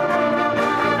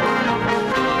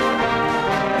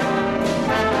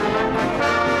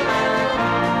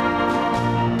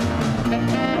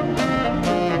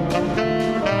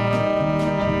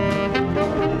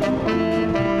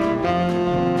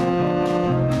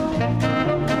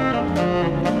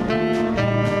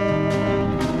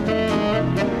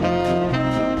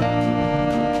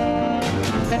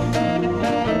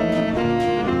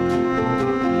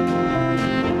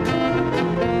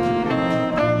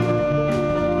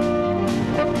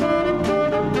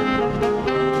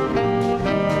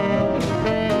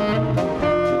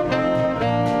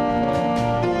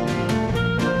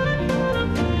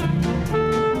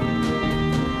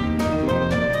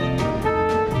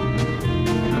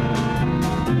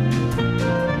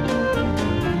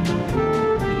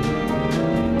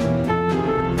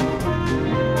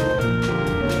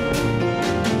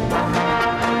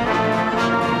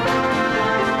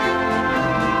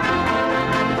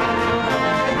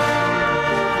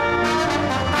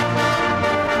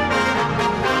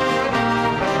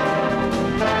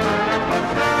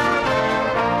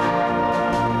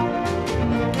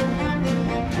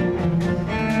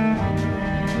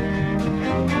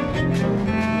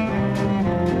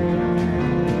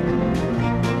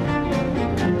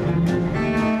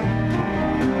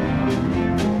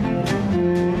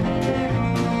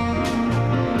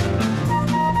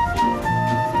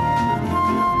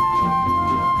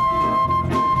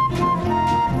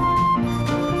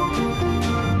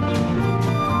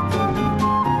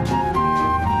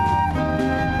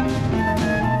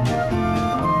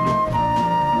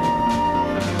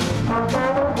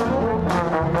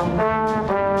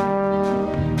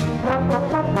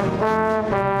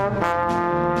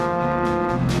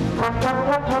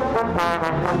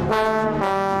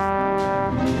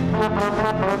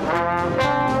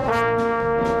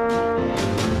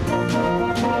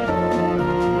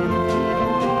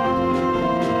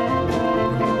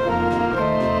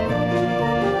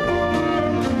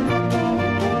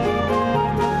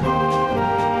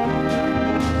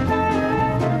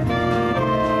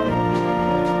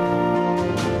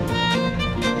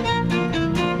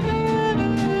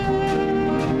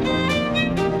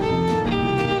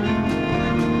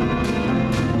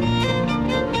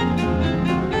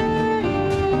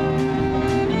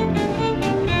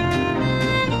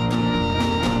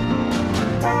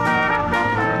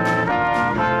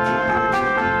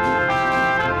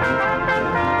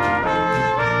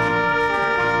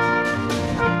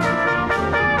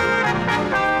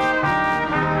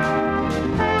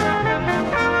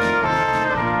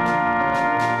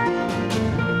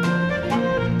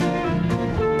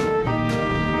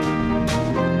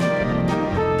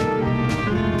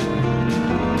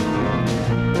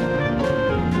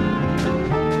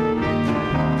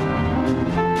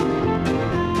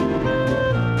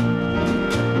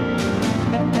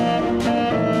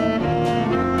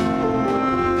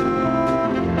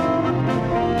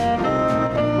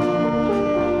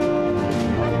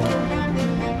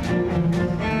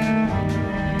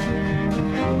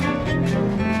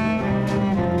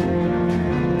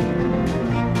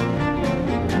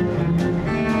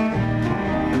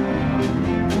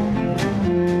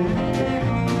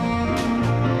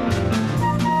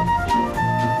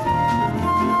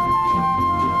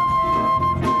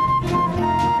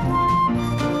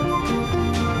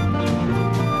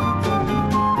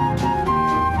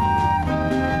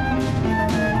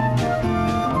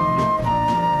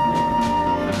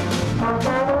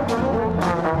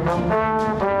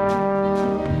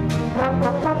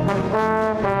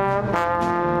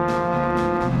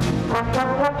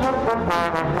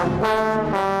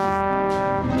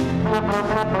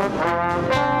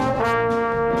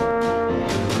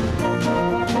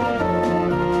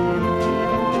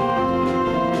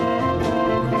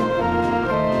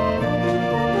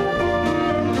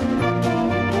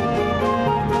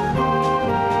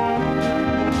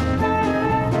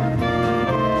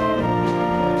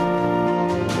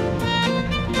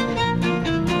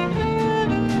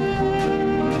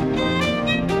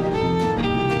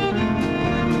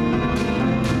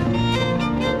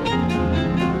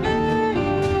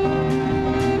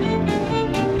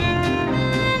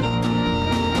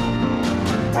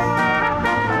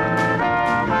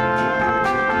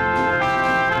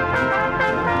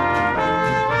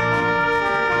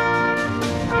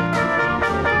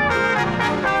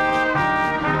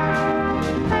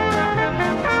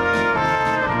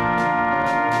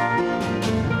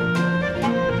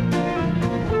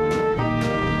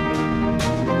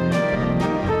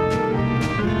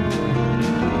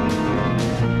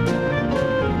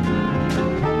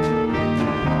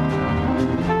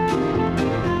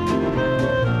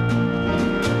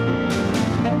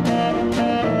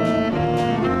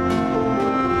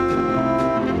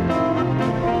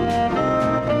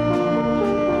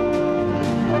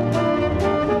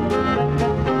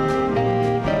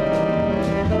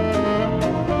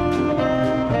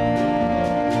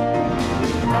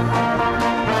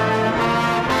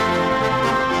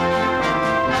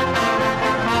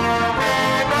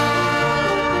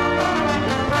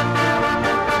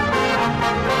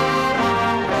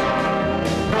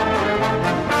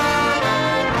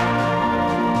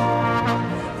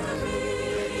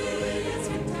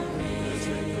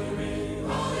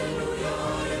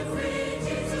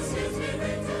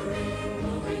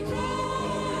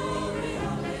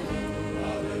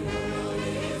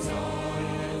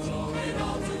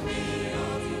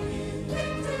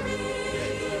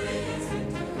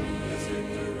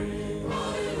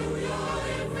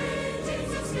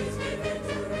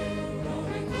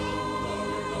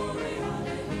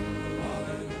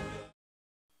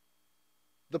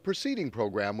 The preceding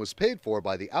program was paid for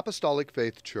by the Apostolic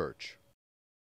Faith Church.